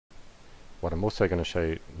what I'm also going to show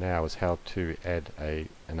you now is how to add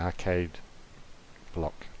an arcade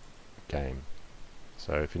block game.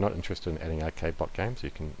 So if you're not interested in adding arcade block games, you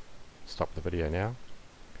can stop the video now.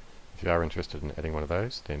 If you are interested in adding one of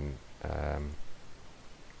those, then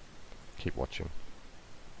keep watching.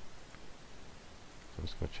 So I'm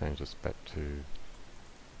just going to change this back to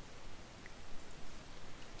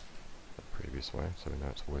the previous way so we know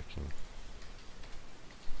it's working.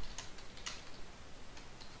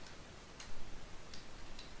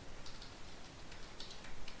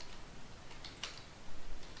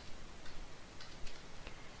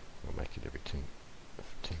 We'll make it every 10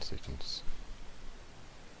 seconds.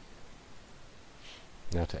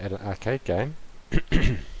 Now to add an arcade game,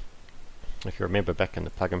 if you remember back in the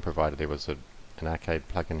plugin provider there was an arcade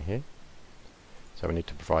plugin here. So we need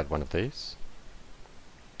to provide one of these,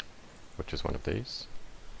 which is one of these.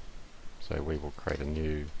 So we will create a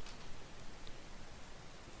new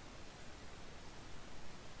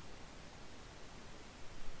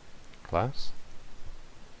class,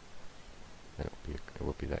 and it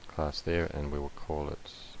will be that class there, and we will call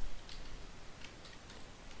it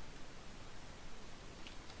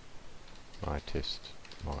my test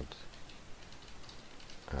mod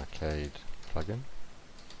arcade plugin.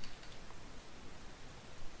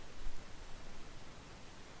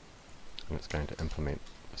 And it's going to implement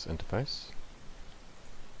this interface.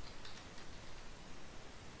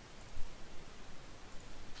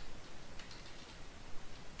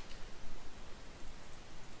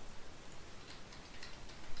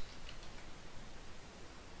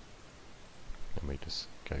 And we just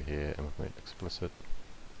go here and implement explicit.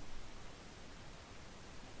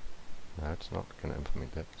 No, it's not going to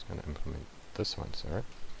implement that, it's going to implement this one, sorry.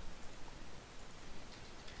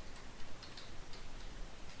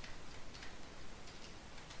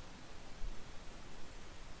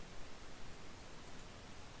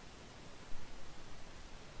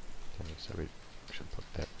 Okay, so we should put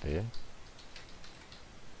that there.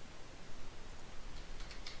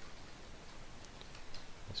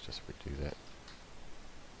 Let's just redo that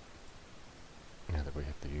now that we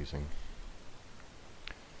have the using.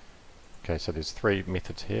 Okay, so there's three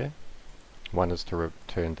methods here. One is to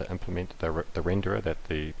return the renderer that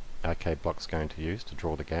the arcade block is going to use to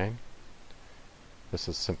draw the game. This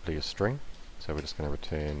is simply a string, so we're just going to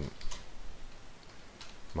return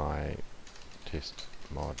my test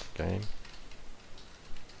mod game.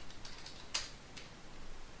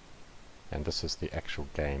 And this is the actual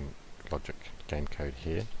game logic, game code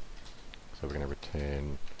here. So we're going to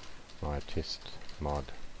return my test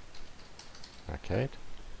mod arcade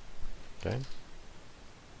game.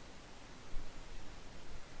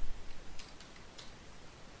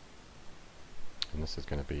 And this is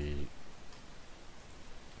going to be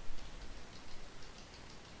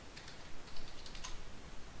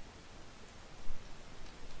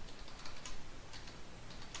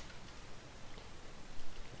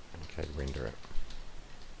okay, render it.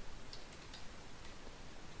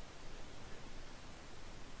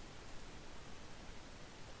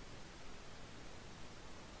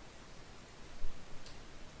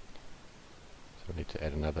 So we need to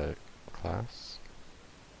add another class.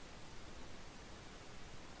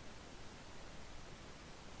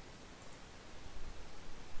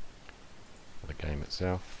 For the game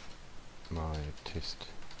itself, my test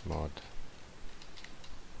mod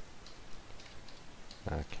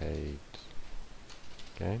arcade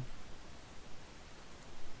game,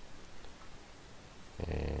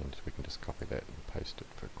 and we can just copy that and paste it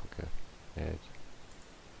for a quicker add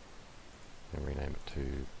and rename it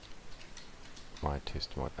to my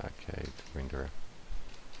test mod arcade renderer.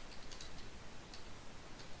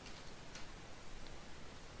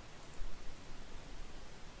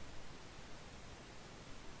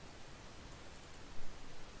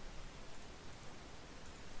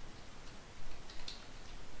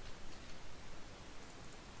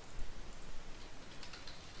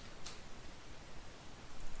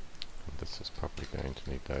 This is probably going to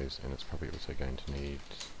need those, and it's probably also going to need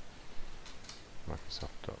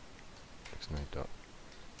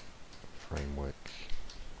Microsoft.xnode.framework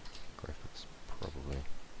graphics, probably.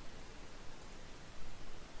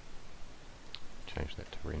 Change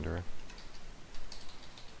that to renderer.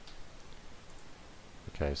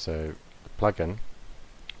 Okay, so the plugin,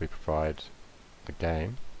 we provide the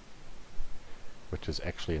game, which is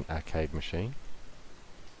actually an arcade machine.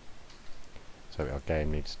 So our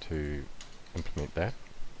game needs to implement that.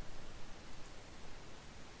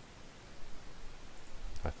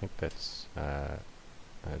 I think that's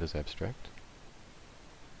it is abstract.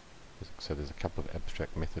 So there's a couple of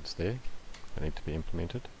abstract methods there that need to be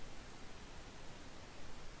implemented.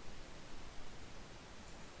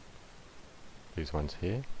 these ones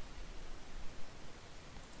here.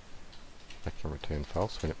 That can return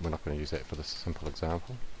false. We're not going to use that for this simple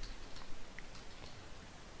example.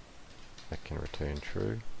 That can return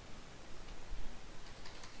true.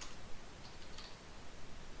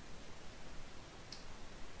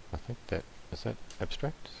 I think that, is that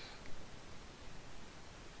abstract?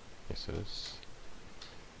 Yes it is.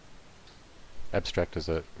 Abstract is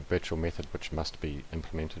a virtual method which must be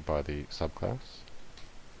implemented by the subclass.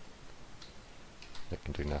 That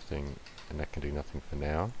can do nothing, and that can do nothing for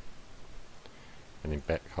now. And then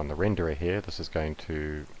back on the renderer here, this is going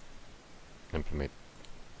to implement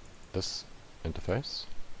this interface.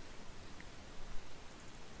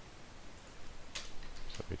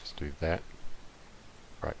 So we just do that,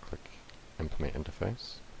 right click, implement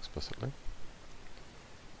interface explicitly.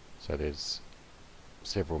 So there's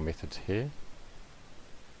several methods here.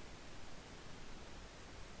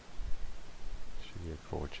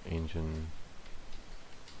 Forge engine.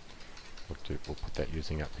 We'll put that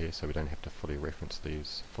using up here so we don't have to fully reference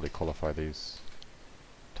these, fully qualify these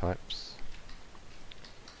types.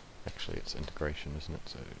 Actually it's integration, isn't it?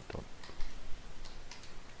 So dot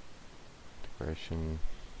integration.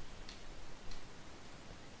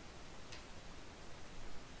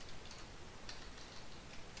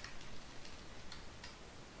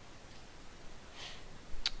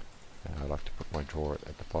 I like to put my drawer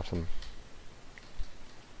at the bottom.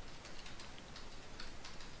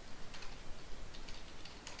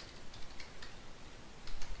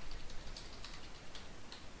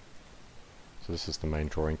 So this is the main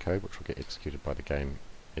drawing code which will get executed by the game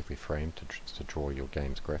every frame to draw your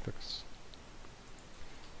game's graphics.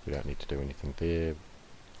 We don't need to do anything there.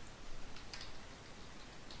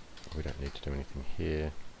 We don't need to do anything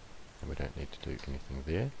here. And we don't need to do anything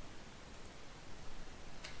there.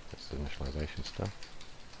 That's the initialization stuff.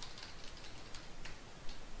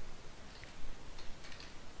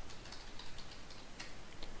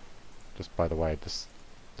 Just by the way, this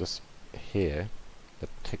here, the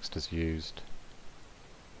text is used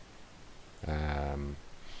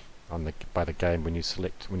by the game when you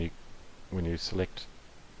select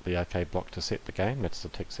the arcade block to set the game. That's the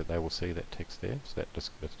text that they will see, that text there. So that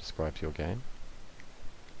describes your game.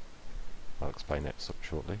 I'll explain that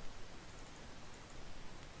shortly.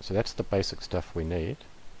 So that's the basic stuff we need.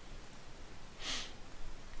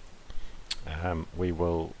 We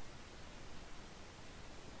will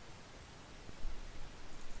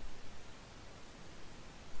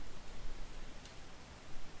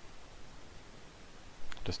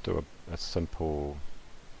just do a simple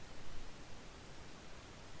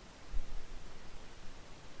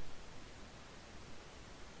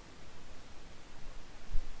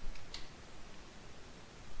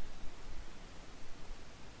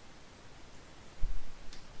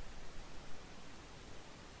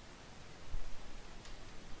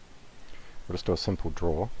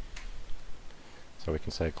draw. So we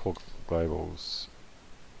can say core globals.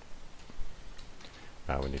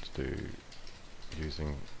 We need to do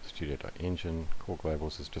using studio.engine. Core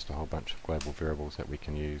globals is just a whole bunch of global variables that we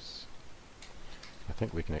can use. I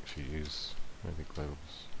think we can actually use maybe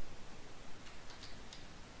globals.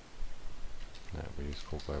 No, we use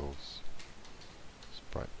core globals.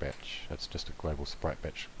 Sprite batch. That's just a global sprite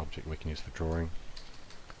batch object we can use for drawing.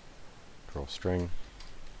 Draw string.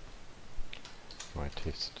 My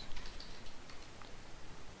test.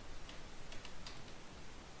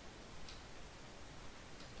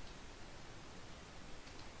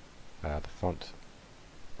 The font,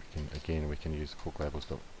 we can use core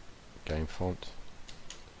globals.game font.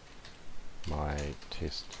 My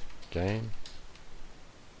test game.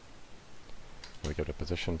 We go to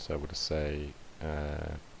position, so we'll just say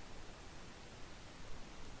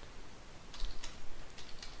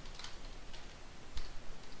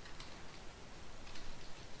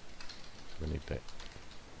we need that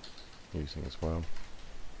using as well.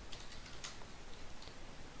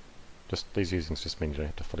 Just these usings just mean you don't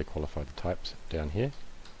have to fully qualify the types down here.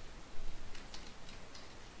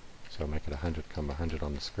 So we'll make it 100, 100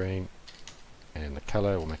 on the screen, and the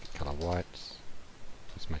color we'll make it color white.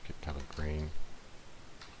 Just make it color green,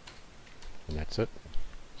 and that's it.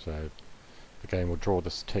 So the game will draw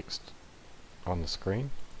this text on the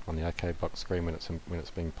screen, on the arcade block screen when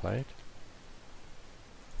it's being played.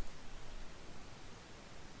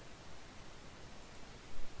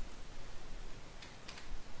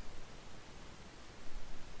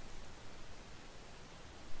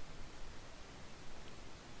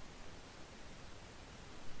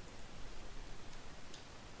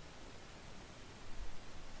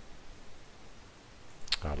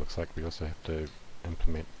 Looks like we also have to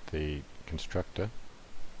implement the constructor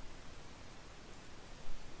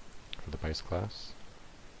for the base class.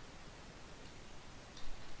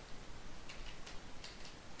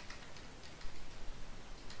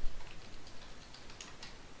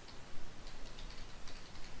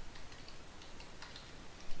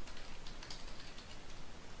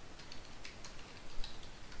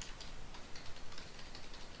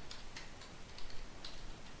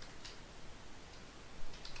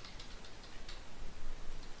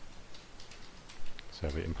 So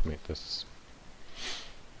we implement this.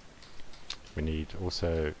 We need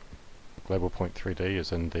also global point 3D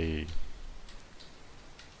is in the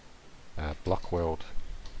block world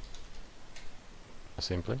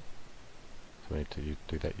assembly. So we need to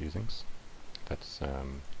do that using. That's this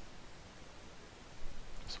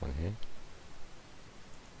one here.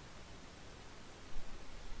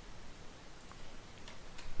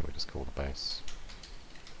 And we just call the base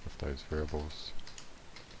of those variables.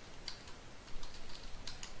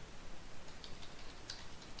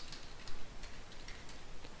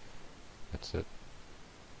 That's it.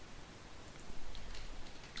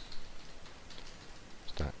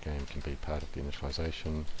 Start game can be part of the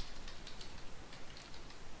initialization.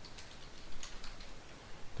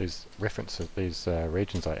 These references, these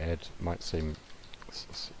regions I add might seem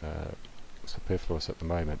superfluous at the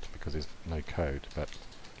moment because there's no code, but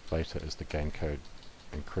later as the game code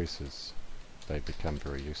increases, they become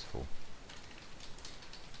very useful.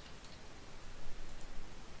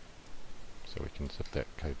 So we can zip that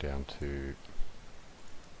code down to,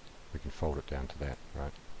 we can fold it down to that,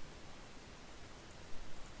 right?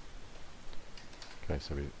 Okay,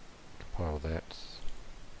 so we compile that.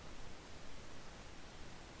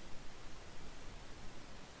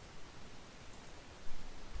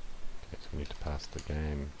 Okay, so we need to pass the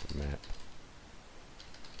game, the map,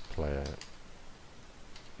 player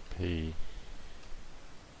P.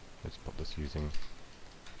 Let's put this using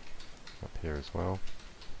up here as well.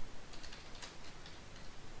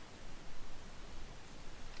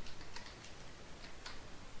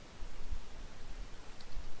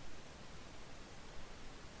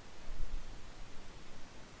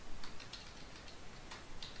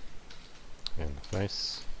 And the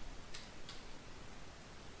face.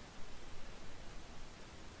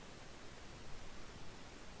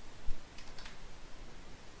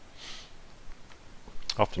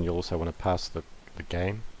 Often you'll also want to pass the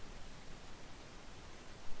game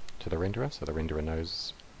to the renderer, so the renderer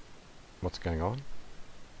knows what's going on.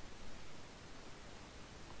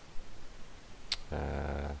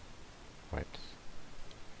 Wait.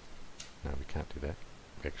 No, we can't do that.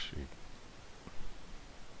 We actually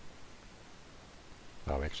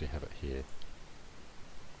have it here,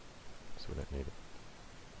 so we don't need it.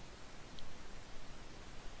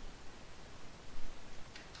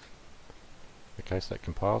 Okay, so that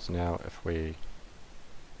compiles. Now if we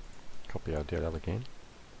copy our DLL again,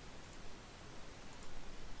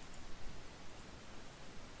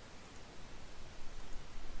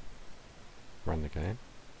 run the game,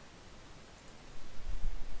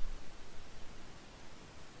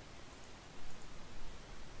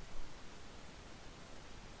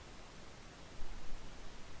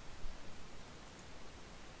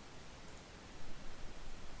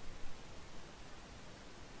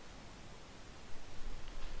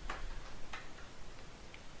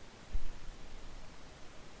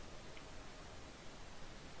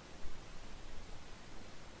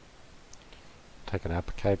 take an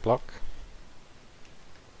uppercase block,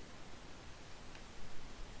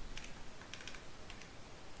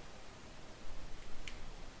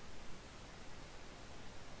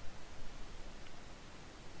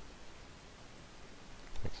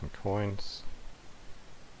 take some coins,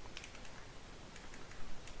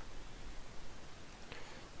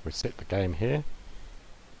 we set the game here,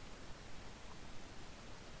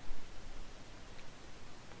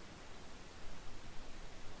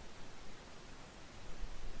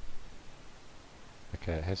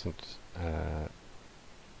 okay, it hasn't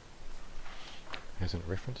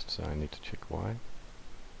referenced, so I need to check why.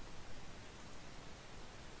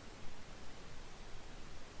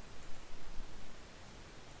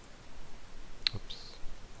 Oops.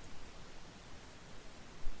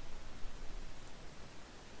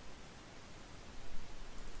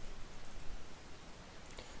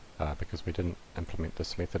 Because we didn't implement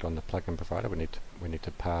this method on the plugin provider, we need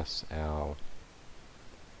to pass our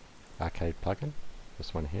arcade plugin,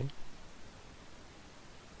 this one here,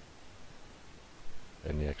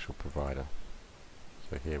 in the actual provider.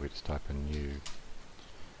 So here we just type in new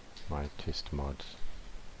my test mod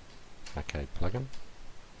arcade plugin.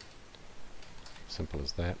 Simple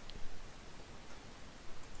as that.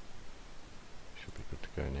 Should be good to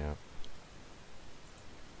go now.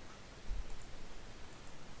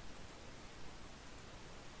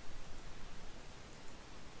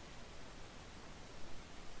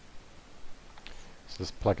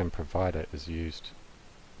 this plugin provider is used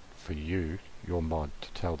for you, your mod, to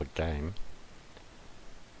tell the game,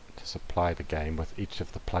 to supply the game with each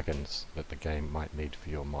of the plugins that the game might need for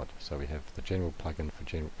your mod. So we have the general plugin for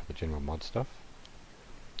the general mod stuff,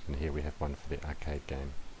 and here we have one for the arcade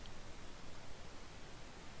game.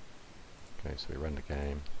 Okay, so we run the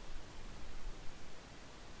game.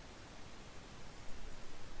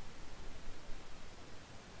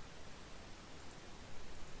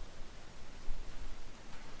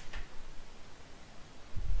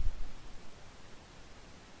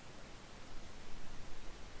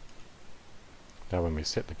 Now when we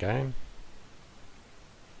set the game,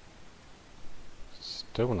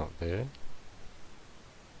 still not there.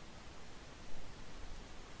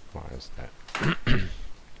 Why is that?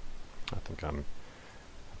 I think I've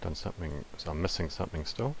done something, so I'm missing something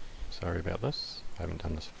still. Sorry about this. I haven't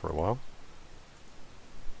done this for a while.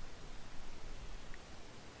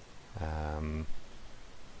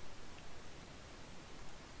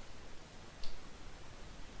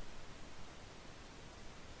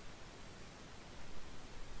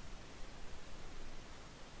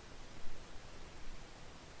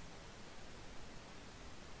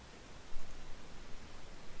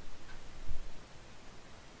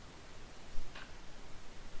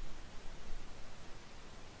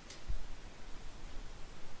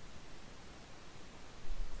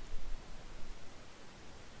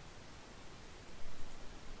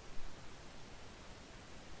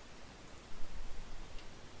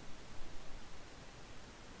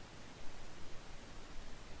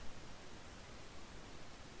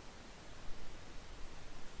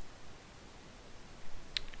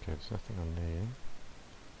 Okay, there's nothing on there.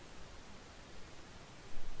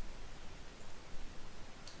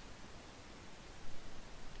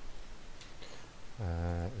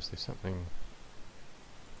 Is there something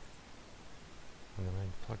on the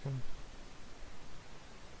main plugin?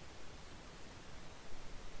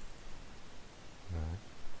 No.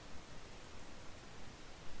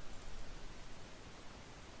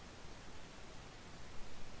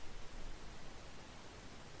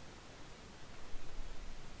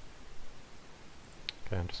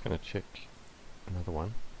 Okay, I'm just going to check another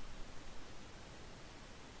one.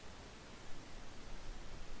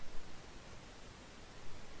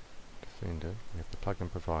 Defender, we have the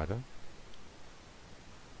plugin provider,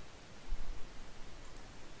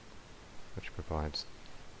 which provides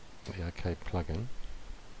the arcade plugin.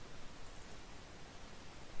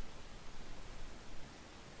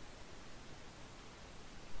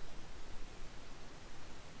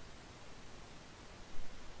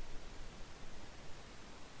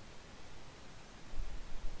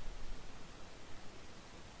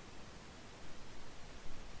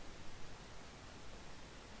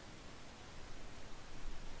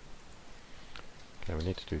 Okay, we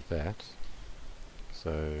need to do that.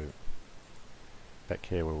 So back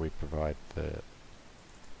here where we provide the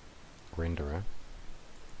renderer,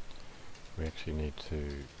 we actually need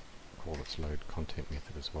to call its load content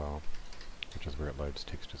method as well, which is where it loads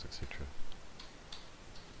textures, etc.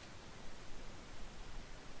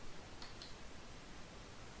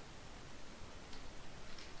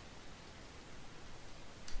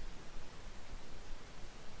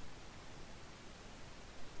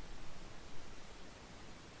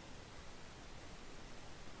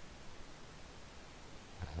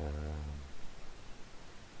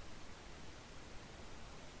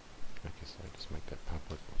 Okay, so just make that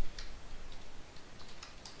public.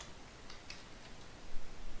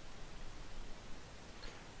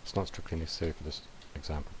 It's not strictly necessary for this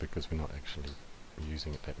example because we're not actually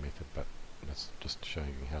using it that method, but that's just to show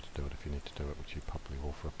you how to do it if you need to do it, which you probably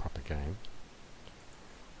will for a proper game.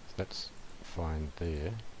 So that's fine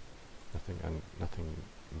there. Nothing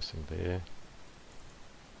missing there.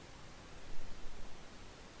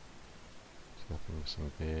 There's nothing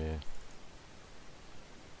missing there.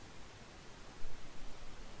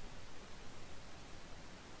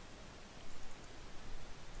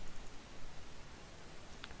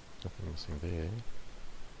 Nothing missing there.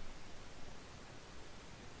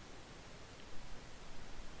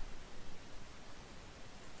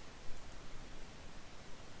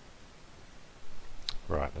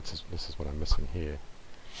 Right, this is what I'm missing here.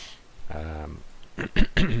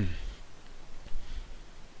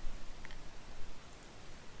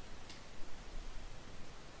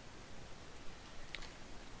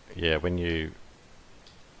 Yeah, when you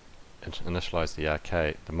initialize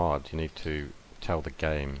the mod, you need to tell the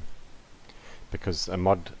game, because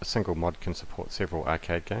a single mod can support several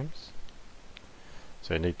arcade games.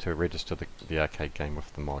 So you need to register the arcade game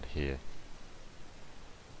with the mod here.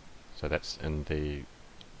 So that's in the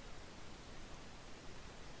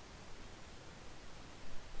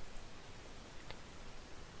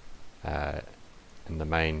in the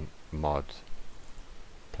main mod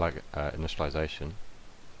plug initialization,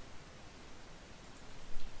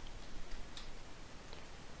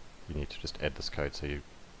 you need to just add this code. So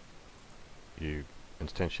you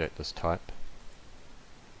instantiate this type.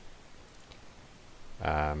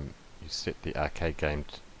 You set the arcade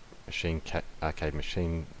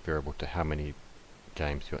machine variable to how many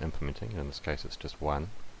games you're implementing. In this case, it's just one,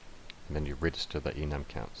 and then you register the enum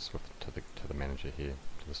counts to the manager here,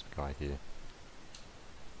 to this guy here.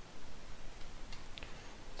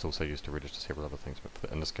 It's also used to register several other things,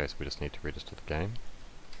 but in this case, we just need to register the game.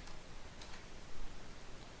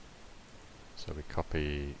 So we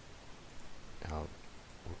copy our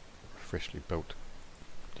freshly built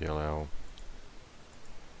DLL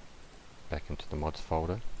back into the mods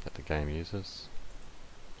folder that the game uses.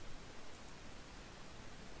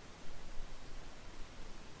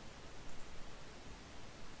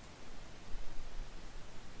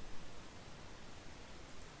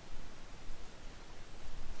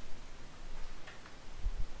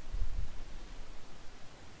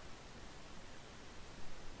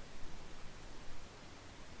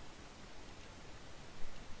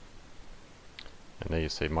 And there you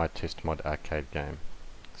see my test mod arcade game.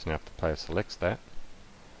 So now if the player selects that,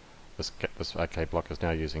 this arcade block is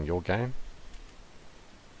now using your game.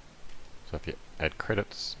 So if you add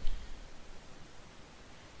credits,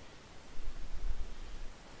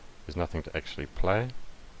 there's nothing to actually play.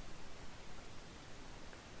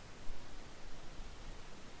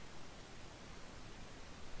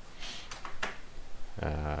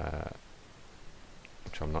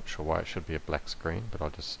 Which I'm not sure why it should be a black screen, but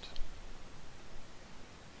I'm just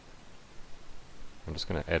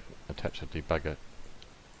going to attach a debugger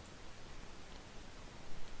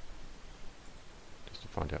just to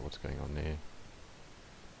find out what's going on there.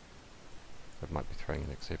 It might be throwing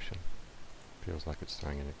an exception. Feels like it's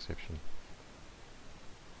throwing an exception.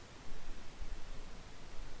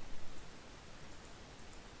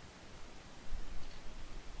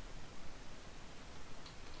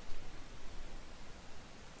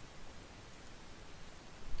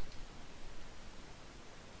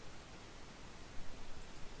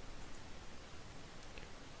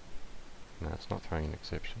 No, it's not throwing an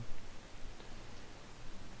exception.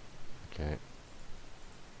 Okay.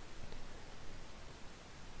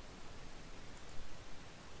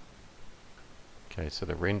 Okay, so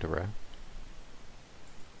the renderer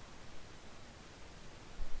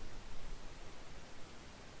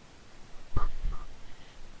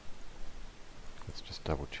let's just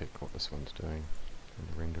double check what this one's doing in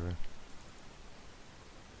the renderer.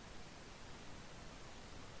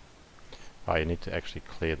 Oh, you need to actually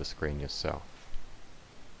clear the screen yourself.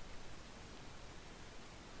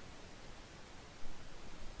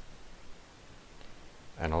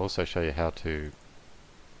 And I'll also show you how to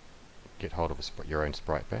get hold of your own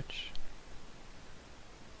sprite batch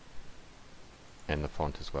and the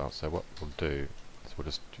font as well. So what we'll do is we'll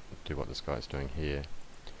just do what this guy's doing here.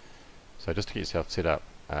 So just to get yourself set up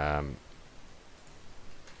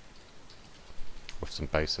with some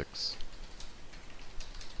basics,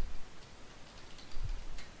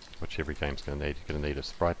 which every game's going to need. You're going to need a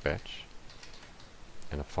sprite batch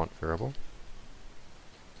and a font variable.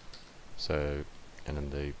 So, and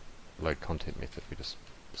in the load content method we just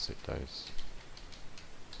set those.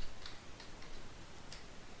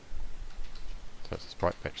 So it's a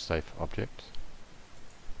sprite batch safe object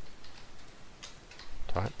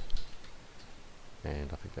type,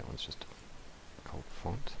 and I think that one's just called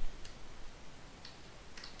font,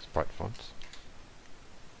 sprite font.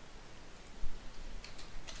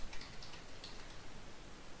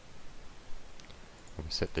 We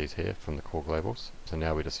set these here from the core globals, so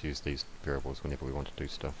now we just use these variables whenever we want to do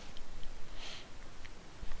stuff.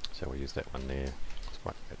 So we'll use that one there,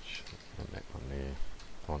 sprite batch, and that one there,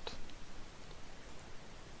 font.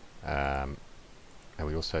 And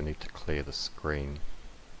we also need to clear the screen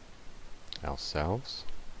ourselves.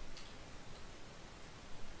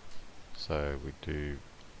 So we do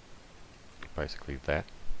basically that.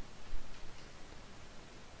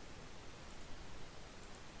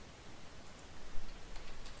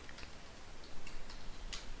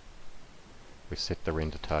 We set the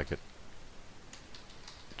render target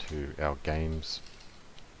to our game's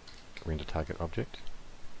render target object.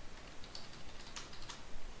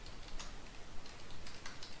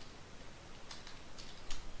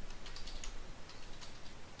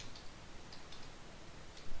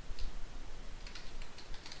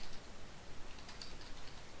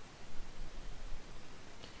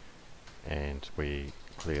 And we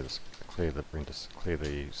clear the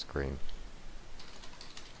screen.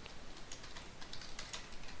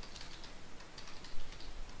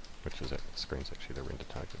 which is that the screen's actually the render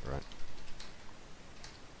target, right?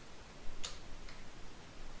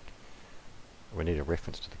 We need a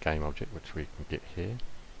reference to the game object, which we can get here,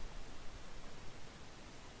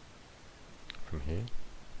 from here.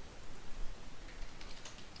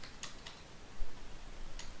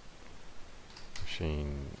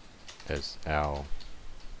 Machine as our,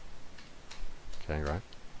 okay, right?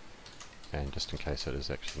 And just in case it is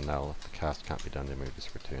actually null, if the cast can't be done, then we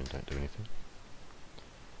just return, don't do anything.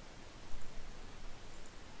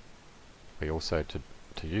 We also,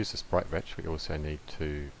 to use the sprite batch, we also need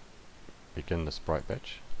to begin the sprite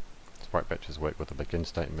batch. Sprite batches work with a begin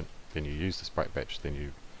statement, then you use the sprite batch, then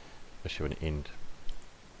you issue an end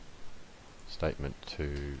statement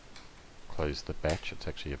to close the batch. It's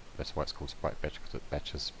actually that's why it's called sprite batch, because it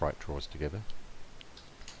batches sprite draws together.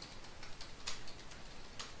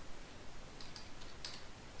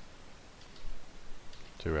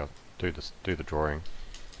 Do the drawing,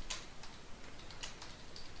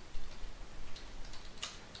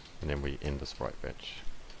 and then we end the sprite batch.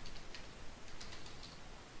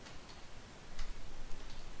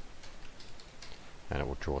 And it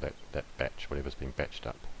will draw that batch, whatever's been batched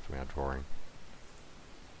up from our drawing.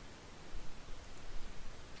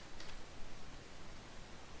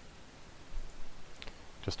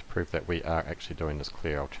 Just to prove that we are actually doing this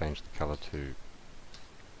clear, I'll change the colour to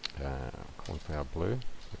cornflower blue,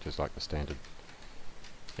 which is like the standard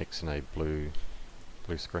XNA blue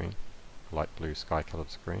screen, light blue sky coloured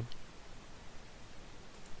screen.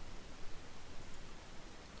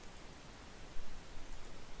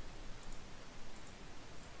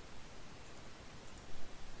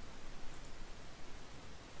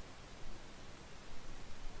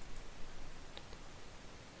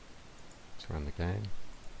 Let's run the game.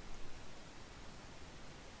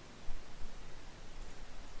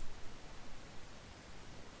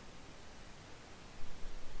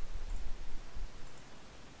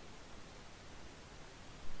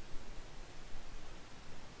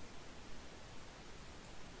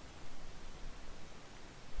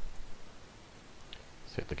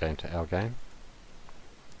 Set the game to our game,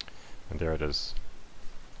 and there it is.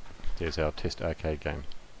 There's our test arcade game.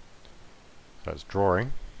 So it's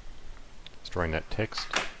drawing that text.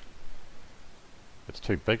 It's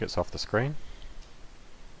too big, it's off the screen.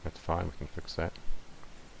 That's fine, we can fix that.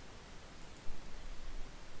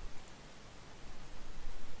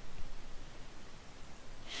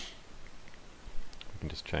 We can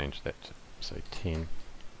just change that to say 10, and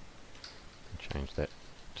change that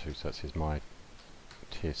to, so it says my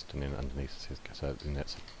test, and then underneath it says, so then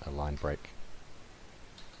that's a line break,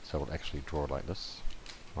 so it'll actually draw like this.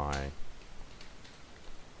 My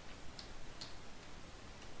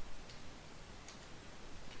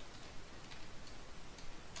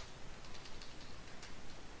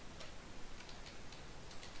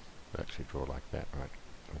it'll actually draw like that, right?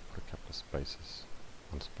 We'll put a couple of spaces,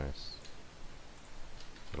 one space,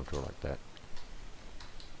 it'll draw like that.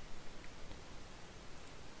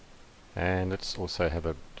 And let's also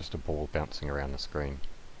have just a ball bouncing around the screen.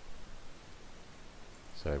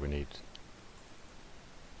 So we need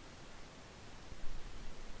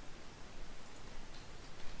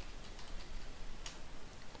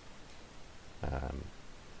a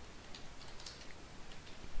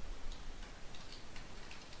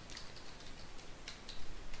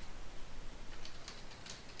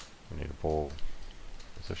ball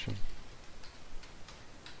position.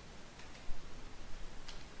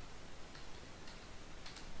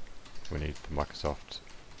 We need the Microsoft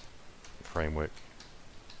framework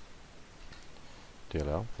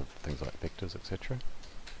DLL for things like vectors, etc.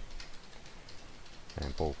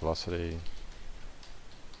 And ball velocity.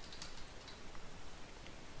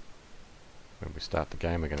 When we start the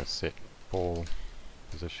game, we're going to set ball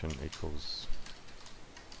position equals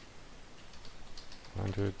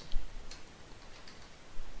 100,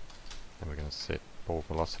 and we're going to set ball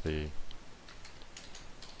velocity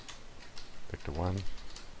vector 1,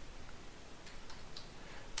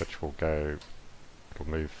 which will go, it'll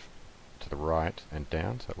move to the right and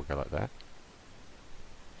down, so it will go like that.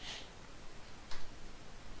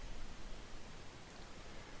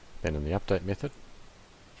 Then in the update method,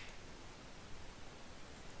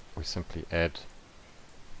 we simply add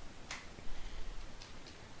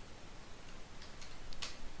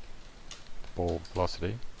the ball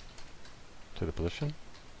velocity to the position,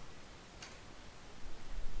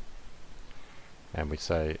 and we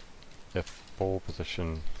say if ball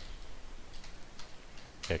position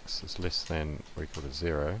x is less than or equal to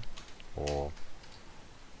 0, or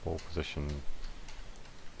ball position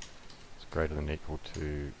is greater than or equal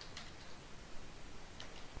to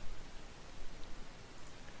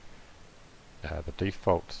the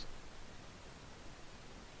default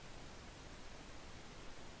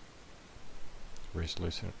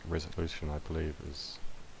resolution I believe is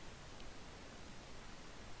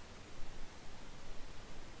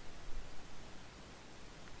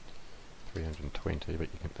 320,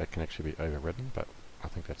 but that can actually be overridden, but I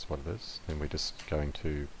think that's what it is. Then we're just going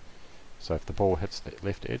to, so if the ball hits the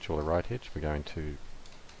left edge or the right edge, we're going to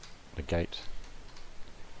negate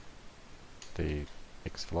the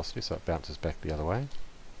x velocity so it bounces back the other way.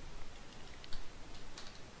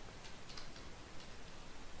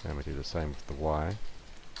 And we do the same with the y.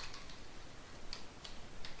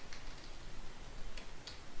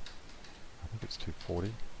 I think it's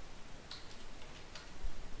 240.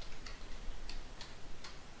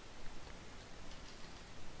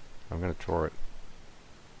 I'm going to draw it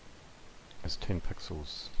as 10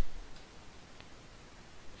 pixels.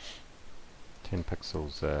 10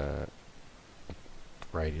 pixels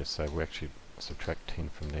radius, so we actually subtract 10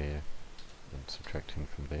 from there and subtract 10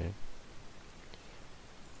 from there.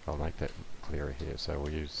 I'll make that clearer here, so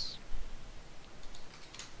we'll use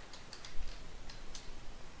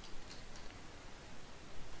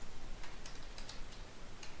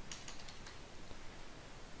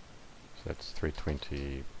so that's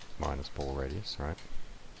 320 minus ball radius, right?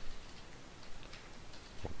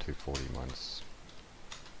 Or 240 minus,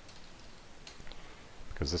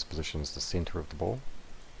 because this position is the center of the ball.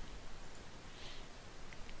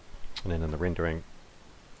 And then in the rendering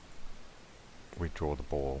we draw the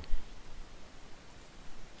ball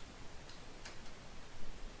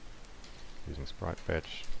using sprite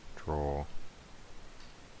batch, draw.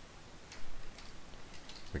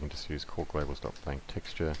 We can just use core globals.blank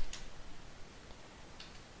texture,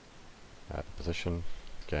 the position,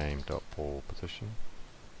 game.ball position.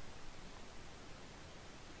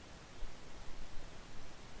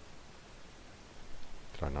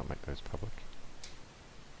 Did I not make those public?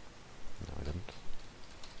 No, I didn't.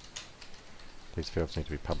 These fields need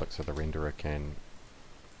to be public so the renderer can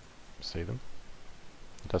see them.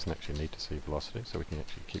 It doesn't actually need to see velocity, so we can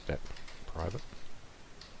actually keep that private.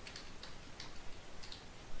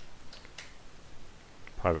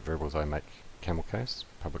 Private variables I make camel case,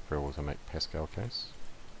 public variables I make Pascal case.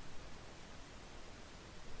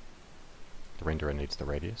 The renderer needs the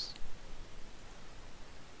radius.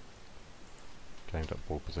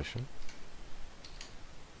 Game.ball position.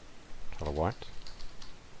 Color white.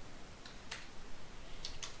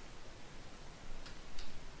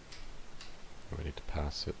 We need to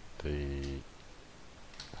pass it a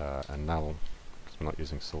null because we're not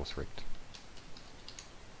using source rect.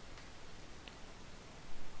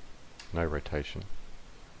 No rotation.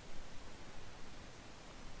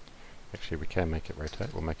 Actually, we can make it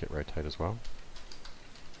rotate. We'll make it rotate as well.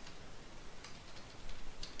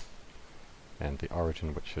 And the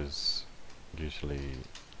origin, which is usually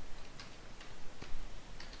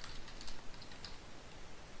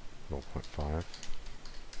 0.5.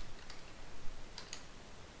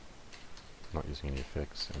 Not using any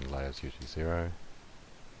effects, and layers usually 0.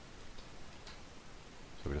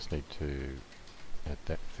 So we just need to add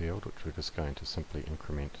that field, which we're just going to simply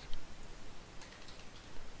increment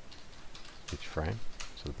each frame,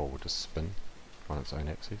 so the ball will just spin on its own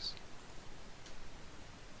axis.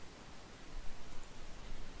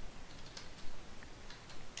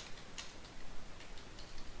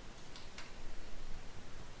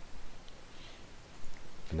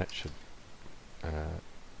 And that should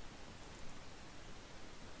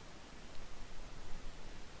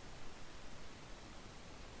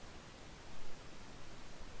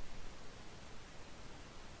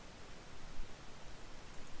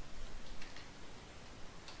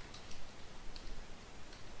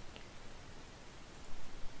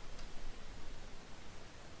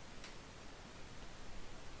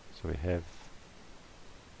so we have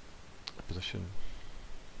a position,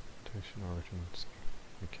 rotation, origins.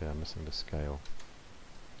 Okay, I'm missing the scale.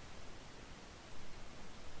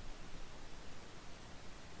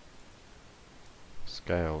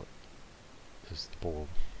 Scale is the ball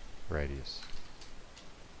radius.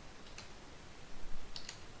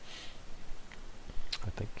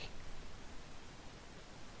 I think.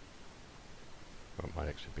 Well, it might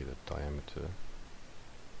actually be the diameter.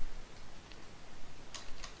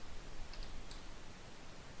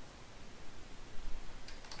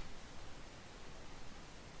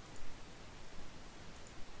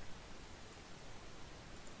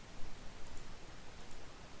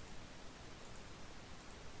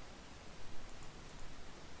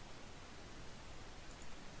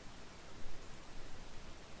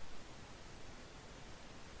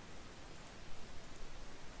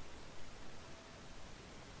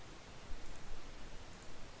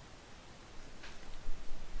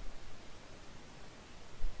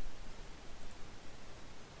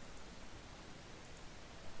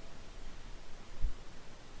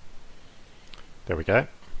 There we go.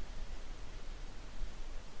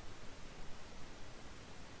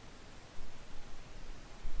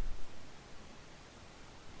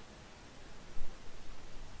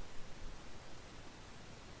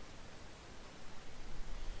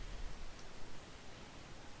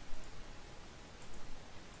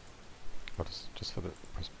 I'll just for the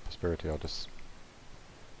prosperity, I'll just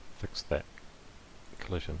fix that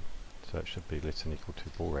collision, so it should be less than equal to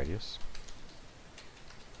ball radius.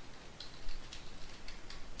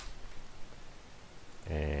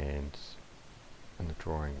 And in the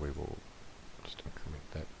drawing we will just increment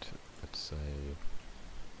that to, let's say,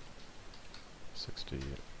 60.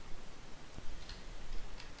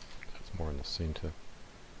 That's more in the center.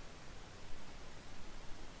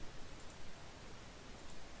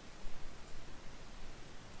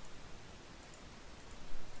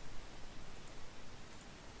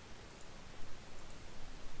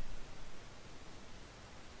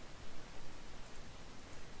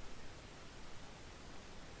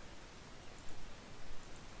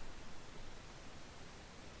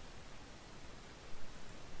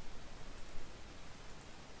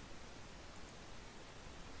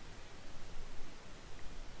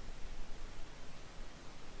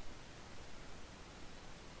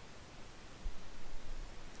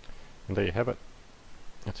 And there you have it.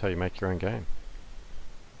 That's how you make your own game.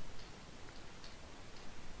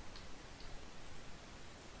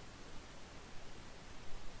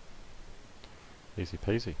 Easy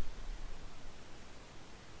peasy.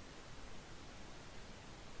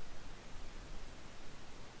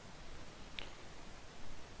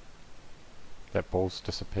 That ball's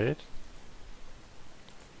disappeared.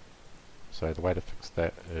 So the way to fix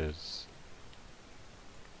that is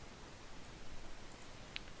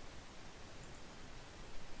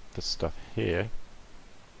this stuff here.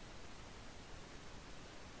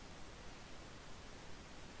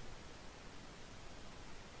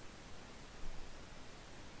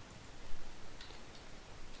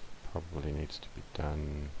 Probably needs to be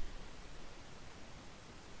done.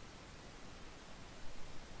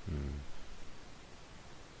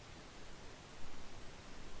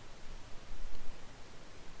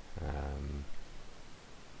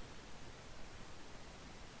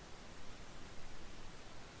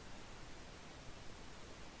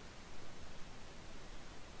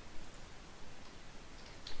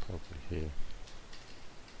 Probably here.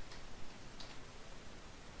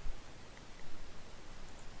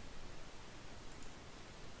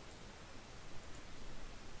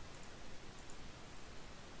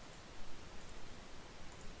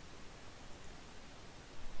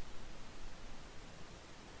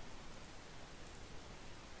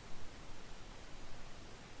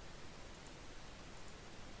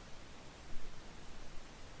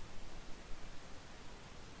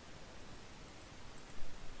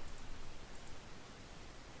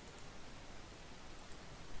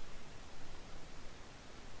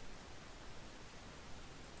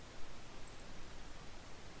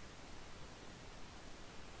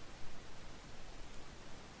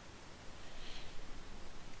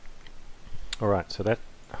 Alright, so that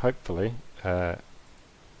hopefully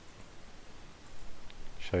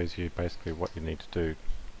shows you basically what you need to do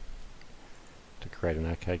to create an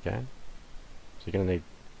arcade game. So you're going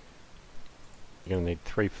to need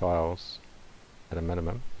 3 files at a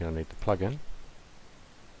minimum. You're going to need the plugin,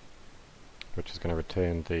 which is going to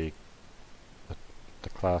return the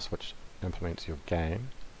class which implements your game,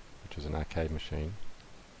 which is an arcade machine,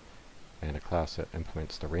 and a class that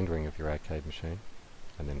implements the rendering of your arcade machine,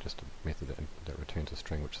 and then just a method that returns a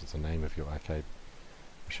string, which is the name of your arcade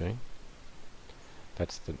machine.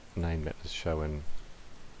 That's the name that is shown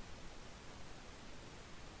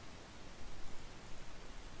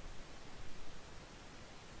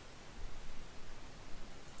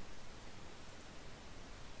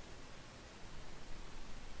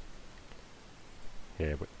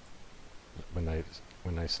here.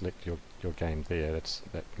 When they select your game there, that's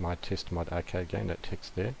that my test mod arcade game, that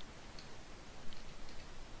text there.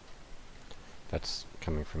 That's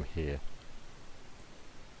coming from here.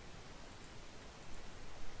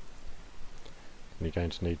 And you're going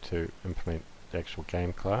to need to implement the actual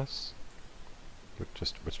game class,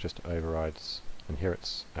 which just overrides. And here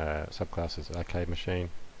its subclass is arcade machine.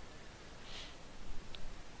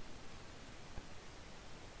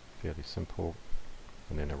 Fairly simple,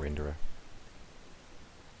 and then a renderer.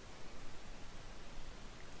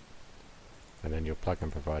 And then your plugin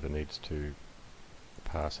provider needs to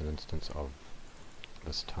pass an instance of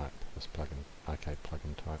this type, this plugin, arcade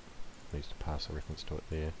plugin type, needs to pass a reference to it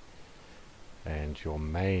there. And your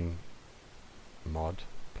main mod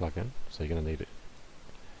plugin, so you're going to need it.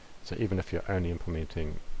 So even if you're only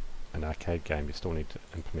implementing an arcade game, you still need to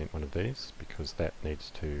implement one of these, because that needs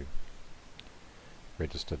to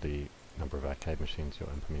register the number of arcade machines you're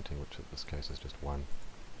implementing, which in this case is just one.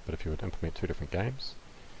 But if you would implement two different games,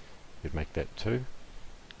 you'd make that 2,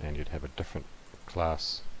 and you'd have a different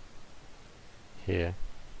class here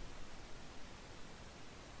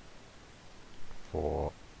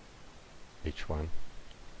for each one.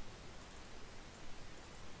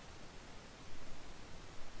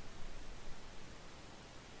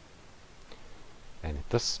 And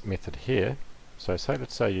this method here, so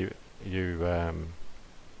let's say you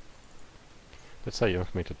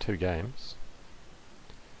implemented 2 games.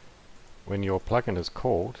 When your plugin is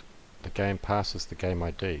called, the game passes the game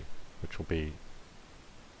ID, which will be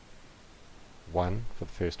 1 for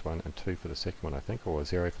the first one and 2 for the second one, I think, or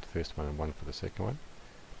 0 for the first one and 1 for the second one.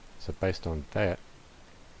 So based on that,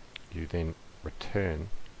 you then return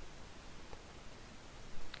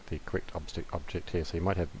the correct object here. So you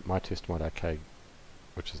might have My Test Mod Arcade,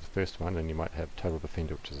 which is the first one, and you might have Total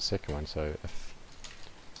Defender, which is the second one. So if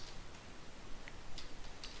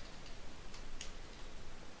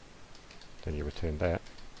then you return that,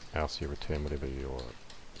 else you return whatever your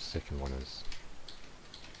second one is.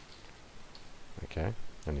 Okay,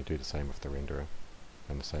 and you do the same with the renderer,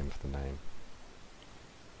 and the same with the name.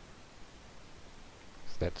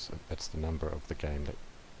 So that's the number of the game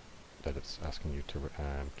that it's asking you to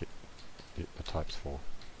get the types for.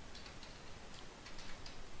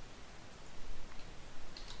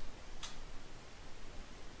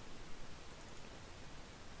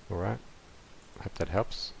 Alright, hope that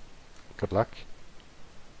helps. Good luck.